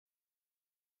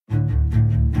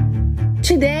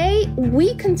Today,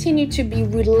 we continue to be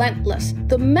relentless.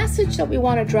 The message that we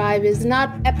want to drive is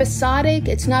not episodic,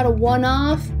 it's not a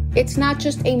one-off, it's not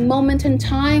just a moment in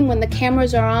time when the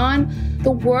cameras are on. The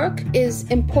work is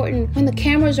important when the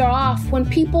cameras are off, when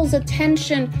people's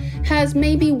attention has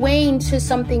maybe waned to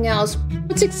something else.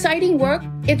 It's exciting work,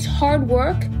 it's hard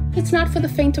work, it's not for the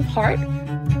faint of heart.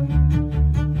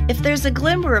 If there's a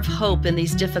glimmer of hope in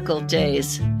these difficult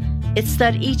days, it's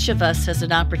that each of us has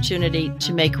an opportunity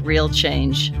to make real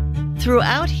change.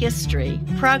 Throughout history,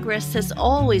 progress has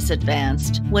always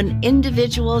advanced when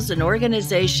individuals and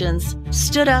organizations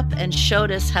stood up and showed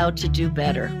us how to do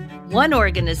better. One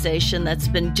organization that's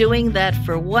been doing that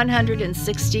for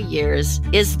 160 years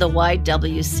is the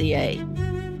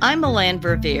YWCA. I'm Elaine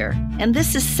Verveer, and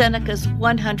this is Seneca's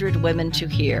 100 Women to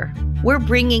Hear. We're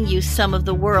bringing you some of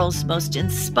the world's most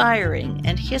inspiring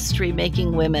and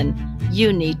history-making women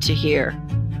you need to hear.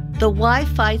 The Y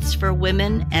fights for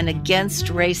women and against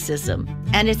racism,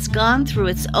 and it's gone through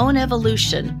its own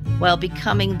evolution while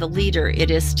becoming the leader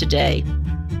it is today.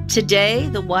 Today,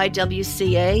 the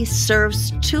YWCA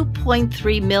serves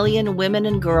 2.3 million women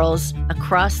and girls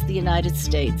across the United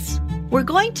States. We're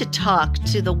going to talk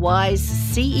to the Y's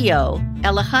CEO,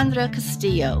 Alejandra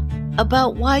Castillo,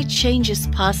 about why change is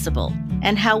possible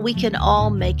and how we can all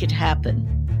make it happen.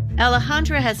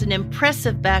 Alejandra has an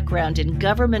impressive background in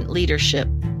government leadership.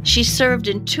 She served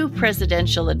in 2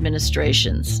 presidential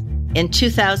administrations. In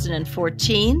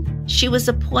 2014, she was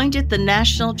appointed the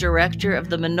National Director of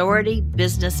the Minority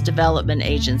Business Development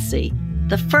Agency,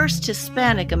 the first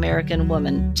Hispanic American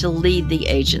woman to lead the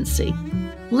agency.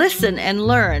 Listen and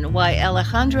learn why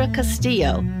Alejandra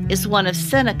Castillo is one of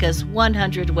Seneca's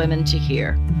 100 Women to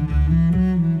Hear.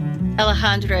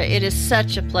 Alejandra, it is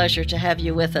such a pleasure to have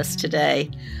you with us today.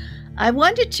 I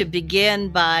wanted to begin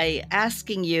by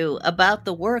asking you about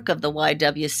the work of the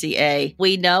YWCA.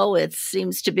 We know it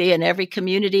seems to be in every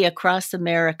community across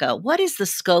America. What is the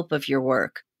scope of your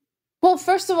work? Well,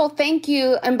 first of all, thank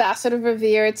you, Ambassador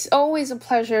Verveer. It's always a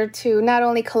pleasure to not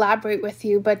only collaborate with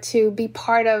you, but to be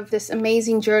part of this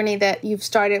amazing journey that you've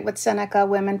started with Seneca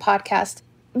Women Podcast.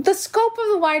 The scope of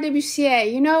the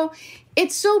YWCA,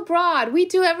 it's so broad. We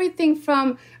do everything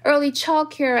from early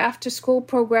childcare, after-school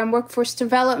program, workforce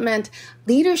development,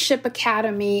 leadership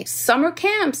academy, summer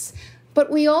camps.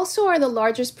 But we also are the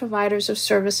largest providers of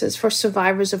services for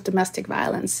survivors of domestic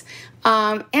violence.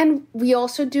 And we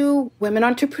also do women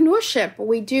entrepreneurship.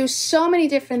 We do so many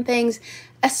different things,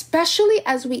 especially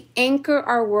as we anchor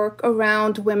our work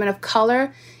around women of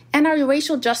color and our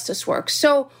racial justice work.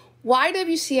 So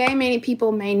YWCA, many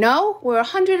people may know, we're a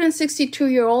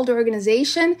 162-year-old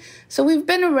organization. So we've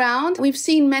been around, we've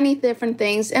seen many different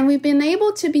things, and we've been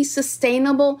able to be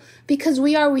sustainable because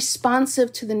we are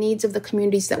responsive to the needs of the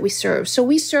communities that we serve. So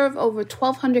we serve over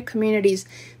 1,200 communities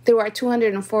through our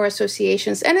 204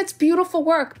 associations. And it's beautiful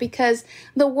work because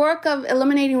the work of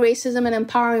eliminating racism and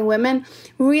empowering women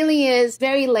really is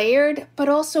very layered, but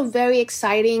also very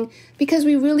exciting because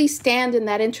we really stand in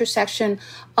that intersection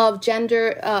of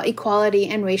gender equality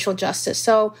and racial justice.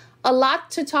 So a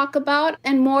lot to talk about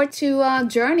and more to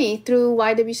journey through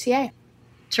YWCA.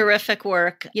 Terrific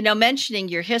work. Mentioning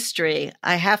your history,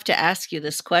 I have to ask you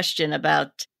this question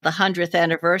about the 100th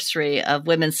anniversary of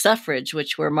women's suffrage,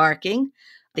 which we're marking,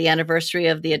 the anniversary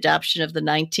of the adoption of the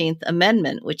 19th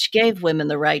Amendment, which gave women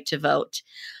the right to vote.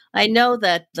 I know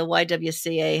that the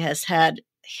YWCA has had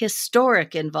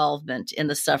historic involvement in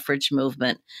the suffrage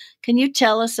movement. Can you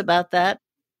tell us about that?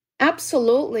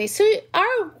 Absolutely. So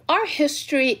our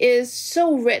history is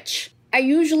so rich. I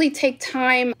usually take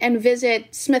time and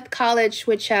visit Smith College,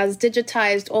 which has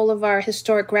digitized all of our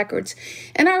historic records.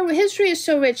 And our history is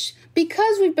so rich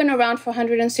because we've been around for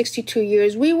 162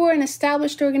 years. We were an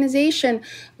established organization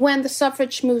when the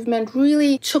suffrage movement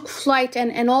really took flight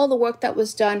and all the work that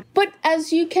was done. But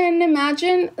as you can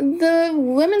imagine, the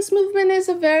women's movement is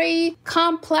a very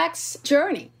complex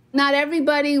journey. Not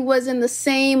everybody was in the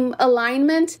same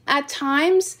alignment at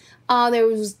times. There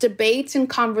was debates and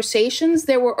conversations.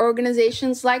 There were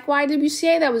organizations like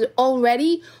YWCA that was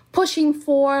already pushing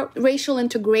for racial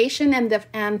integration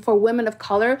and for women of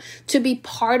color to be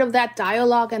part of that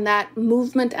dialogue and that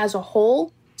movement as a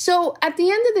whole. So at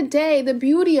the end of the day, the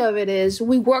beauty of it is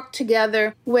we work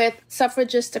together with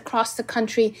suffragists across the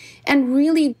country and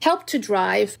really help to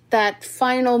drive that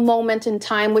final moment in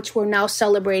time, which we're now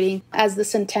celebrating as the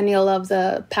centennial of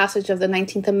the passage of the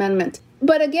 19th Amendment.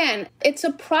 But again, it's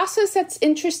a process that's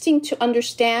interesting to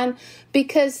understand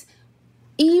because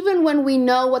even when we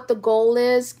know what the goal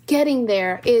is, getting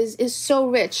there is so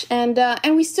rich. And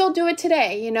we still do it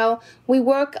today. You know, we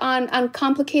work on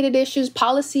complicated issues,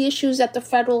 policy issues at the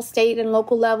federal, state, and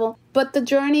local level. But the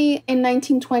journey in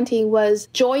 1920 was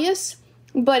joyous,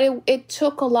 but it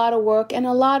took a lot of work and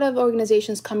a lot of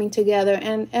organizations coming together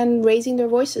and raising their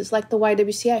voices, like the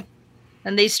YWCA.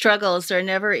 And these struggles are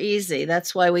never easy.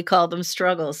 That's why we call them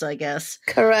struggles, I guess.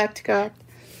 Correct.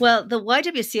 Well, the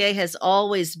YWCA has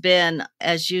always been,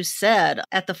 as you said,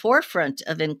 at the forefront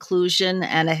of inclusion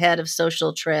and ahead of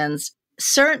social trends.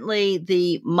 Certainly,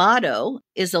 the motto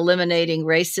is eliminating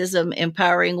racism,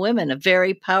 empowering women, a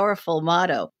very powerful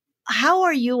motto. How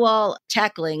are you all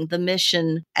tackling the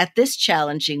mission at this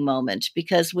challenging moment?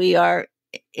 Because we are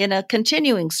in a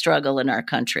continuing struggle in our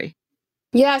country.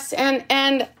 Yes,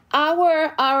 and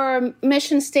our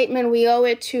mission statement, we owe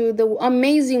it to the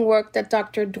amazing work that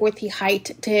Dr. Dorothy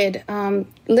Height did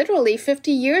literally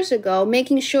 50 years ago,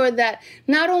 making sure that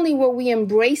not only were we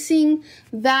embracing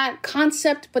that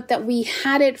concept, but that we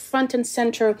had it front and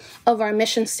center of our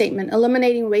mission statement,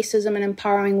 eliminating racism and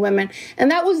empowering women. And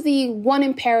that was the one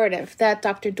imperative that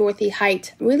Dr. Dorothy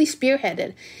Height really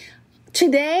spearheaded.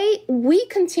 Today, we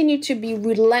continue to be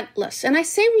relentless. And I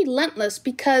say relentless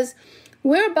because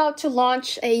we're about to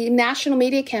launch a national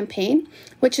media campaign,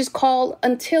 which is called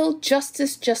Until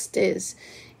Justice Just Is.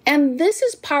 And this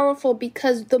is powerful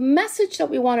because the message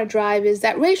that we want to drive is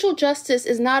that racial justice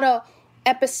is not a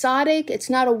episodic,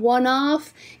 it's not a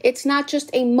one-off, it's not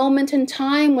just a moment in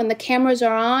time when the cameras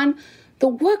are on. The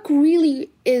work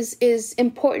really is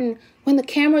important when the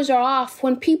cameras are off,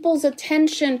 when people's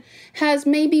attention has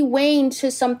maybe waned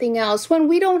to something else, when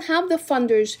we don't have the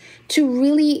funders to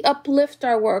really uplift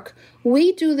our work.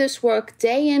 We do this work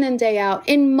day in and day out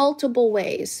in multiple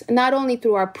ways, not only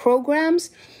through our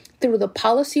programs, through the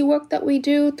policy work that we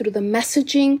do, through the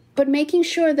messaging, but making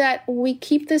sure that we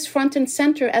keep this front and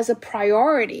center as a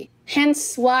priority.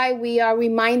 Hence why we are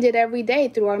reminded every day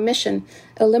through our mission,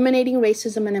 eliminating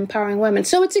racism and empowering women.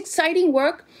 So it's exciting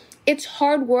work. It's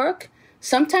hard work.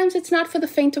 Sometimes it's not for the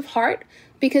faint of heart,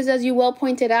 because as you well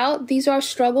pointed out, these are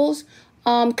struggles.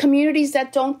 Communities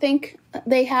that don't think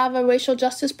they have a racial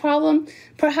justice problem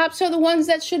perhaps are the ones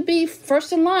that should be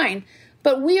first in line.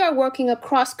 But we are working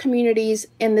across communities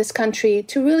in this country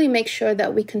to really make sure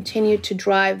that we continue to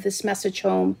drive this message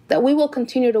home, that we will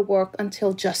continue to work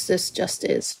until justice just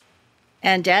is.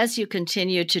 And as you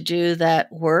continue to do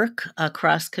that work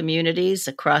across communities,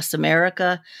 across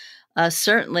America,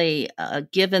 certainly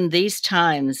given these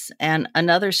times and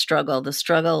another struggle, the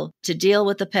struggle to deal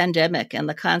with the pandemic and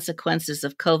the consequences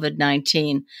of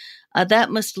COVID-19,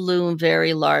 that must loom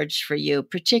very large for you,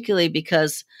 particularly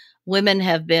because women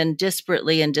have been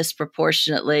disparately and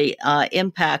disproportionately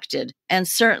impacted. And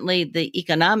certainly the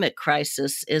economic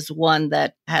crisis is one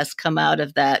that has come out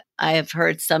of that. I have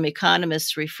heard some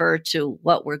economists refer to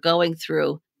what we're going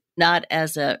through not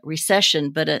as a recession,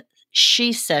 but a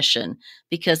she-cession,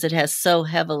 because it has so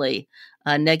heavily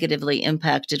negatively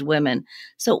impacted women.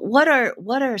 So what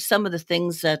are some of the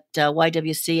things that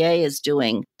YWCA is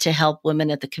doing to help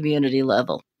women at the community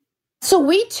level? So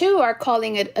we too are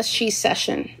calling it a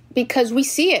she-cession because we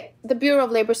see it. The Bureau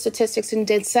of Labor Statistics in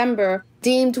December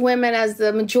deemed women as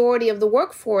the majority of the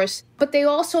workforce, but they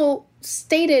also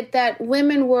stated that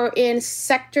women were in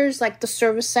sectors like the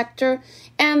service sector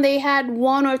and they had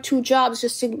one or two jobs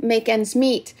just to make ends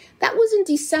meet. That was in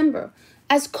December.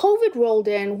 As COVID rolled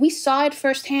in, we saw it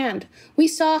firsthand. We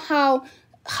saw how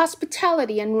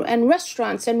hospitality and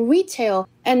restaurants and retail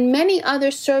and many other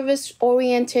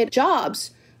service-oriented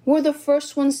jobs were the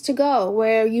first ones to go,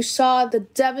 where you saw the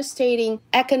devastating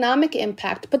economic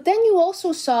impact. But then you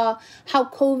also saw how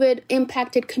COVID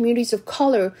impacted communities of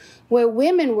color, where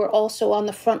women were also on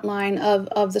the front line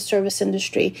of the service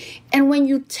industry. And when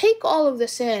you take all of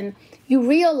this in, you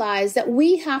realize that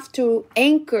we have to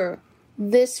anchor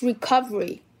this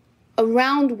recovery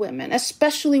around women,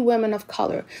 especially women of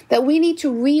color, that we need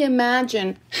to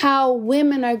reimagine how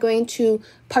women are going to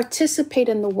participate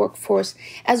in the workforce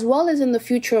as well as in the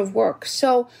future of work.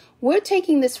 So we're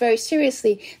taking this very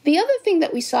seriously. The other thing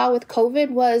that we saw with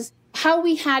COVID was how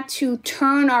we had to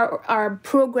turn our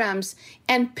programs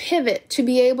and pivot to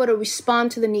be able to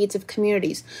respond to the needs of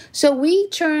communities. So we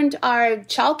turned our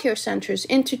childcare centers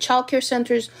into childcare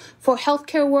centers for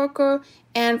healthcare worker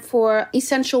and for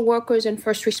essential workers and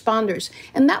first responders.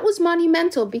 And that was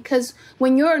monumental because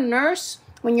when you're a nurse,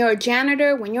 when you're a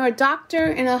janitor, when you're a doctor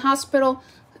in a hospital,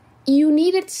 you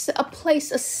needed a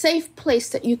place, a safe place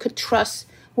that you could trust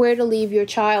where to leave your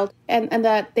child and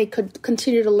that they could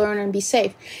continue to learn and be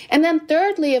safe. And then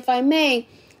thirdly, if I may,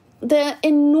 the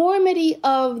enormity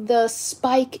of the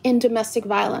spike in domestic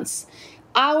violence.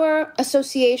 Our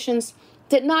associations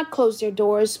did not close their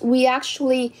doors. We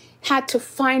actually had to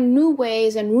find new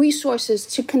ways and resources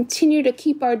to continue to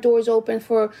keep our doors open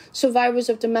for survivors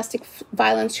of domestic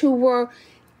violence who were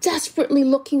desperately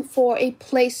looking for a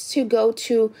place to go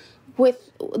to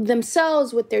with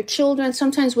themselves, with their children,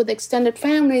 sometimes with extended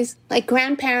families like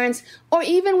grandparents, or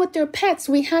even with their pets.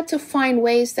 We had to find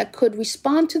ways that could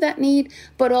respond to that need,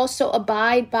 but also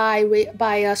abide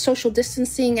by social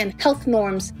distancing and health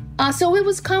norms. So it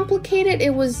was complicated,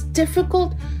 it was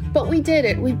difficult, but we did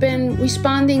it. We've been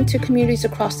responding to communities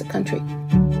across the country.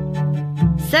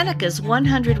 Seneca's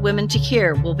 100 Women to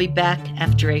Hear will be back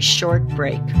after a short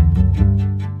break.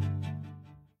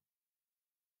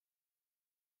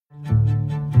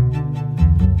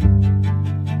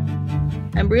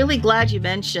 I'm really glad you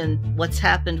mentioned what's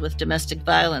happened with domestic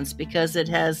violence, because it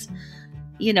has,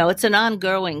 it's an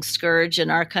ongoing scourge in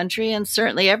our country and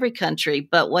certainly every country.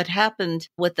 But what happened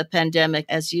with the pandemic,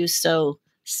 as you so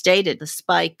stated, the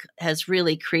spike has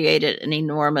really created an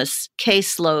enormous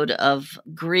caseload of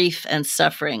grief and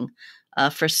suffering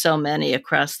for so many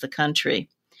across the country.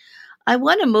 I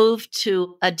want to move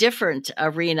to a different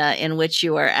arena in which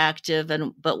you are active,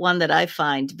 but one that I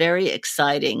find very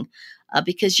exciting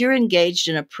because you're engaged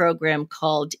in a program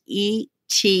called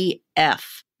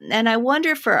ETF. And I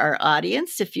wonder for our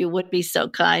audience if you would be so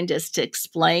kind as to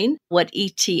explain what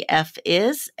ETF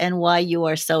is and why you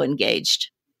are so engaged.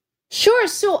 Sure.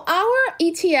 So our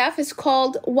ETF is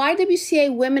called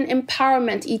YWCA Women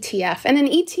Empowerment ETF. And an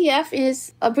ETF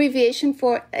is abbreviation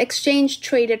for Exchange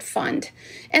Traded Fund.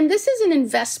 And this is an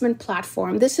investment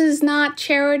platform. This is not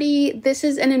charity. This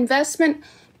is an investment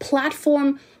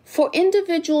platform for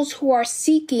individuals who are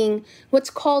seeking what's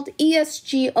called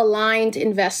ESG-aligned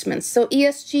investments. So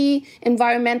ESG,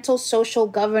 environmental, social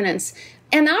governance.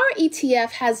 And our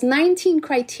ETF has 19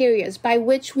 criteria by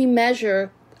which we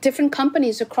measure different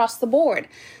companies across the board,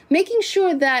 making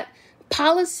sure that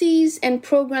policies and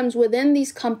programs within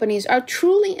these companies are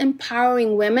truly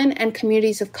empowering women and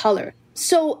communities of color.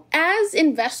 So as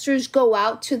investors go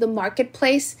out to the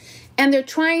marketplace and they're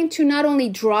trying to not only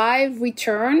drive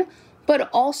return, but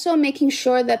also making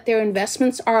sure that their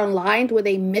investments are aligned with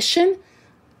a mission,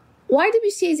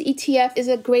 YWCA's ETF is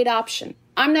a great option.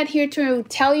 I'm not here to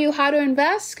tell you how to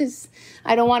invest because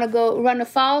I don't want to go run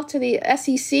afoul to the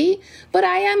SEC, but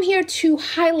I am here to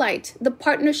highlight the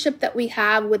partnership that we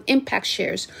have with Impact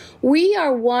Shares. We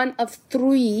are one of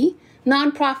 3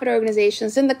 nonprofit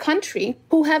organizations in the country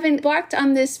who have embarked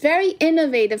on this very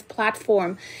innovative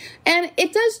platform. And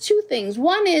it does 2 things.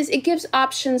 One is it gives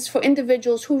options for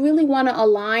individuals who really want to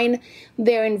align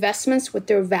their investments with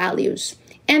their values.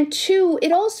 And 2,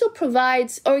 it also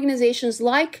provides organizations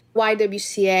like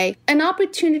YWCA an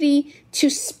opportunity to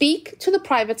speak to the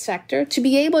private sector, to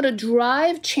be able to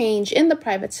drive change in the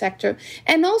private sector,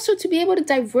 and also to be able to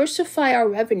diversify our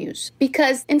revenues.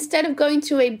 Because instead of going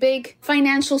to a big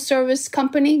financial service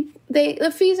company,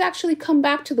 the fees actually come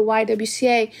back to the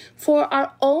YWCA for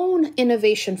our own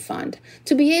innovation fund,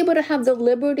 to be able to have the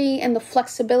liberty and the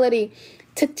flexibility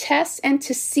to test and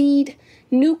to seed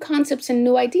new concepts and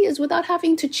new ideas without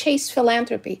having to chase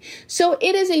philanthropy. So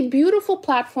it is a beautiful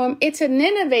platform. It's an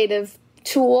innovative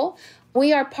tool.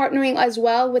 We are partnering as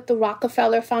well with the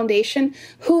Rockefeller Foundation,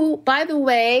 who, by the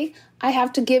way, I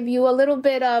have to give you a little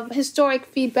bit of historic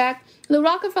feedback. The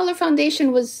Rockefeller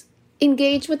Foundation was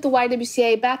engaged with the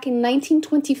YWCA back in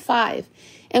 1925,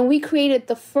 and we created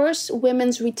the first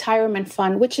women's retirement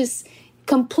fund, which is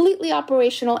completely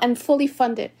operational and fully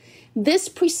funded. This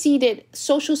preceded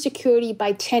Social Security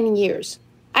by 10 years.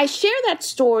 I share that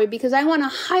story because I want to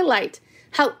highlight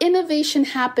how innovation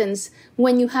happens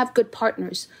when you have good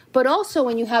partners, but also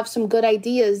when you have some good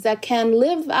ideas that can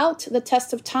live out the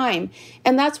test of time.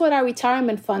 And that's what our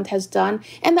retirement fund has done.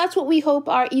 And that's what we hope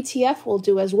our ETF will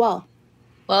do as well.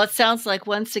 Well, it sounds like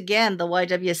once again, the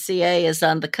YWCA is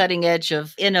on the cutting edge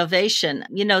of innovation.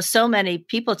 So many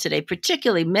people today,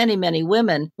 particularly many, many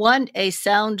women, want a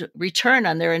sound return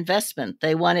on their investment.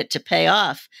 They want it to pay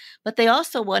off, but they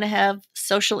also want to have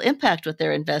social impact with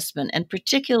their investment, and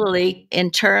particularly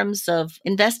in terms of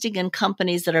investing in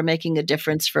companies that are making a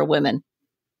difference for women.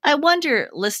 I wonder,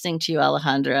 listening to you,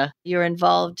 Alejandra, you're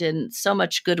involved in so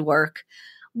much good work.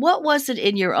 What was it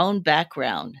in your own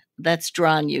background that's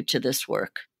drawn you to this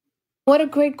work? What a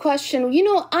great question.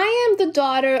 I am the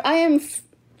daughter. I am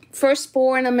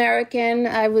firstborn American.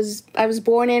 I was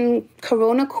born in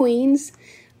Corona, Queens,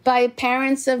 by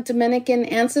parents of Dominican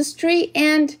ancestry,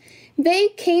 and they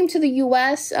came to the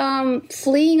U.S.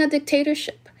 Fleeing a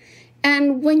dictatorship.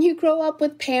 And when you grow up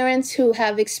with parents who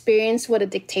have experienced what a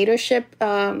dictatorship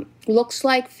looks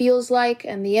like, feels like,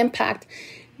 and the impact,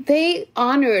 they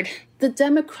honored the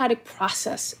democratic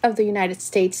process of the United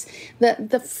States,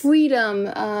 the freedom,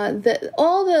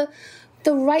 all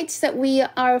the rights that we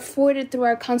are afforded through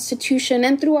our Constitution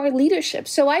and through our leadership.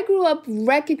 So I grew up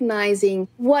recognizing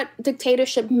what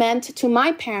dictatorship meant to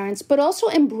my parents, but also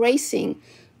embracing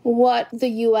what the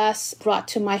U.S. brought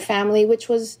to my family, which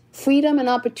was freedom and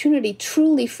opportunity,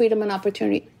 truly freedom and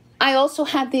opportunity. I also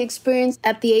had the experience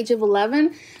at the age of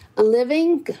 11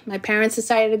 living. My parents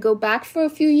decided to go back for a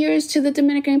few years to the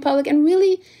Dominican Republic and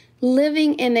really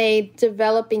living in a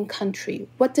developing country.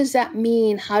 What does that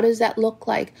mean? How does that look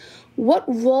like? What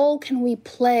role can we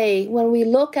play when we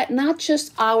look at not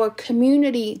just our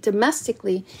community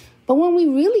domestically, but when we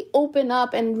really open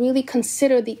up and really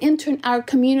consider our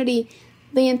community,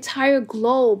 the entire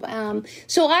globe.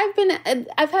 So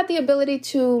I've had the ability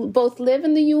to both live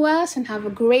in the U.S. and have a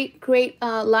great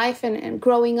life and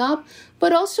growing up,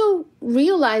 but also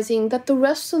realizing that the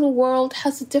rest of the world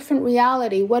has a different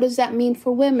reality. What does that mean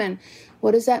for women?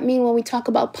 What does that mean when we talk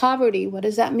about poverty? What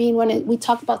does that mean when we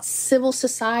talk about civil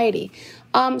society?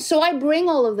 So I bring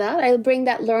all of that. I bring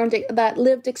that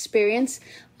lived experience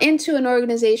into an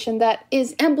organization that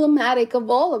is emblematic of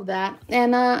all of that.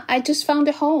 And I just found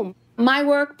a home. My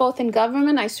work, both in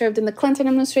government, I served in the Clinton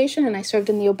administration and I served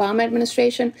in the Obama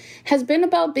administration, has been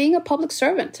about being a public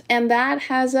servant. And that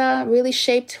has really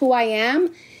shaped who I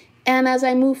am. And as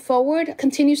I move forward,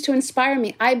 continues to inspire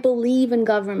me. I believe in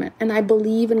government and I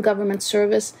believe in government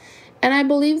service. And I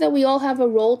believe that we all have a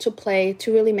role to play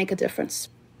to really make a difference.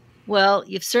 Well,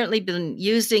 you've certainly been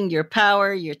using your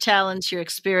power, your talents, your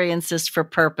experiences for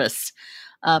purpose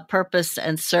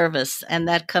and service. And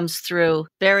that comes through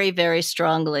very, very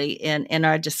strongly in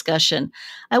our discussion.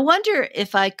 I wonder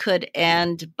if I could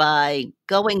end by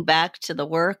going back to the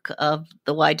work of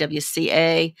the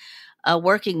YWCA,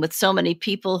 working with so many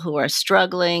people who are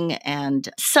struggling and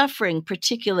suffering,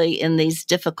 particularly in these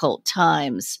difficult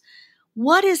times.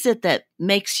 What is it that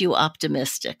makes you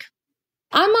optimistic?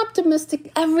 I'm optimistic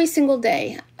every single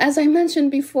day. As I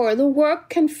mentioned before, the work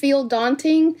can feel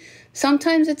daunting.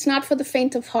 Sometimes it's not for the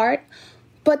faint of heart.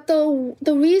 But the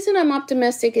reason I'm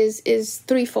optimistic is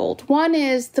threefold. One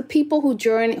is the people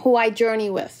who I journey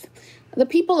with. The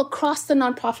people across the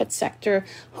nonprofit sector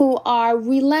who are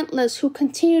relentless, who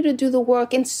continue to do the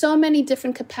work in so many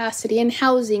different capacities, in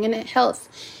housing, in health,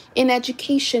 in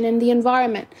education, in the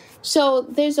environment. So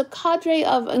there's a cadre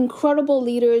of incredible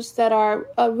leaders that are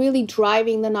really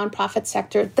driving the nonprofit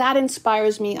sector. That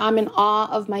inspires me. I'm in awe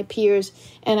of my peers,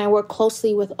 and I work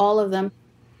closely with all of them.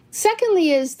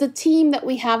 Secondly is the team that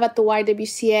we have at the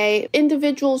YWCA,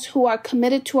 individuals who are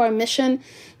committed to our mission,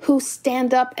 who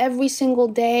stand up every single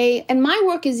day. And my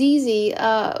work is easy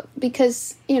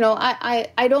because,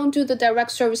 I don't do the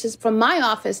direct services from my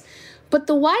office. But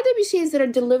the YWCAs that are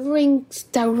delivering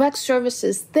direct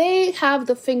services, they have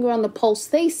the finger on the pulse.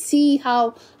 They see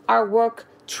how our work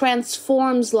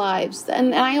transforms lives.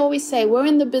 And I always say we're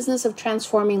in the business of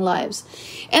transforming lives.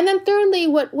 And then thirdly,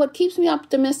 what keeps me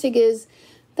optimistic is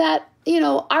that,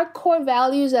 our core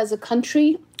values as a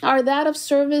country are that of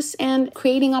service and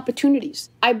creating opportunities.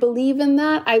 I believe in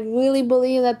that. I really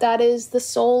believe that is the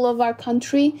soul of our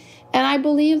country. And I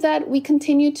believe that we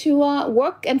continue to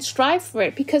work and strive for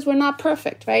it because we're not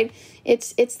perfect, right?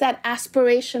 It's that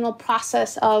aspirational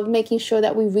process of making sure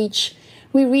that we reach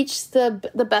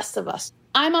the best of us.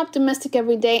 I'm optimistic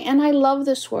every day, and I love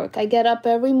this work. I get up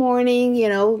every morning,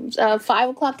 5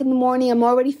 o'clock in the morning. I'm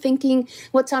already thinking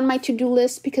what's on my to-do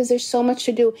list because there's so much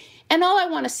to do. And all I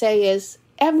want to say is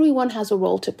everyone has a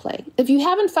role to play. If you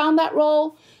haven't found that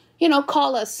role,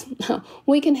 call us.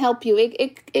 We can help you.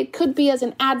 It could be as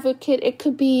an advocate. It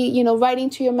could be, writing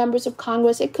to your members of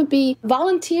Congress. It could be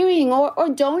volunteering or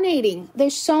donating.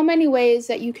 There's so many ways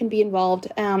that you can be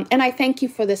involved. And I thank you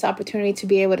for this opportunity to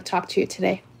be able to talk to you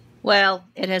today. Well,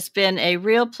 it has been a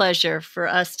real pleasure for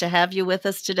us to have you with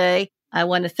us today. I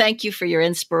want to thank you for your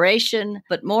inspiration,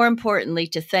 but more importantly,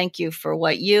 to thank you for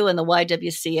what you and the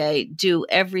YWCA do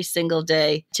every single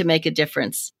day to make a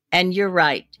difference. And you're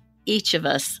right. Each of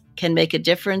us can make a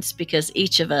difference because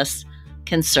each of us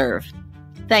can serve.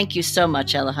 Thank you so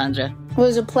much, Alejandra. It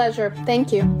was a pleasure.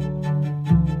 Thank you.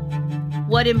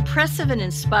 What impressive and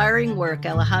inspiring work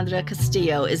Alejandra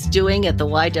Castillo is doing at the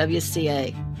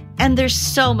YWCA. And there's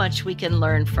so much we can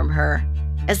learn from her.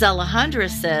 As Alejandra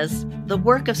says, the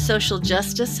work of social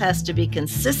justice has to be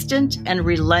consistent and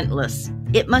relentless.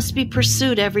 It must be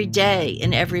pursued every day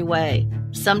in every way.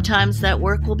 Sometimes that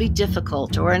work will be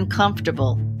difficult or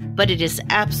uncomfortable, but it is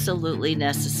absolutely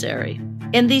necessary.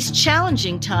 In these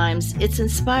challenging times, it's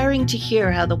inspiring to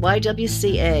hear how the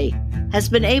YWCA has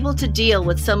been able to deal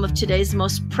with some of today's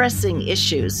most pressing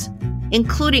issues.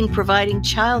 including providing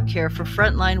childcare for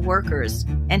frontline workers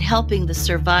and helping the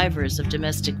survivors of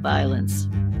domestic violence.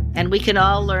 And we can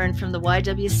all learn from the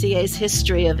YWCA's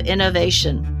history of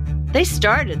innovation. They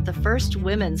started the first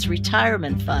women's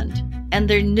retirement fund, and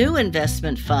their new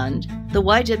investment fund, the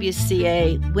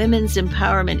YWCA Women's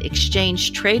Empowerment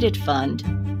Exchange Traded Fund,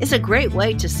 is a great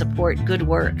way to support good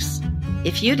works.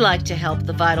 If you'd like to help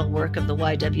the vital work of the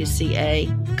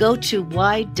YWCA, go to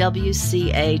ywca.org.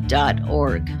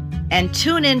 And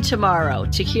tune in tomorrow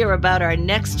to hear about our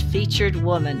next featured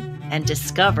woman and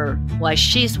discover why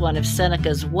she's one of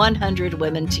Seneca's 100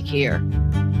 Women to Hear.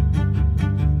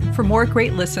 For more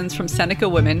great listens from Seneca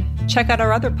Women, check out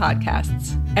our other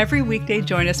podcasts. Every weekday,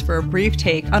 join us for a brief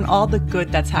take on all the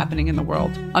good that's happening in the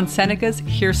world on Seneca's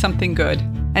Here's Something Good.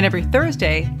 And every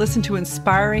Thursday, listen to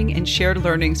inspiring and shared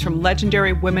learnings from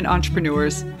legendary women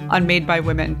entrepreneurs on Made by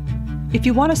Women. If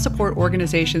you want to support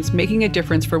organizations making a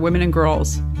difference for women and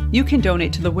girls, you can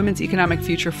donate to the Women's Economic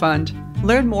Future Fund.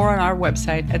 Learn more on our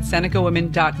website at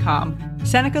senecawomen.com.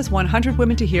 Seneca's 100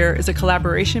 Women to Hear is a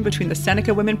collaboration between the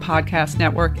Seneca Women Podcast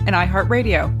Network and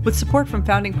iHeartRadio, with support from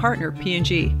founding partner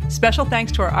P&G. Special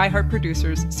thanks to our iHeart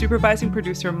producers, supervising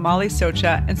producer Molly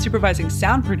Socha and supervising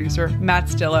sound producer Matt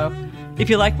Stillo. If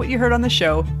you like what you heard on the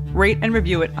show, rate and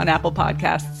review it on Apple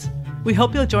Podcasts. We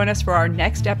hope you'll join us for our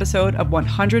next episode of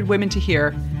 100 Women to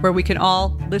Hear, where we can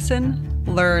all listen,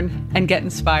 learn, and get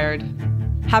inspired.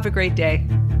 Have a great day.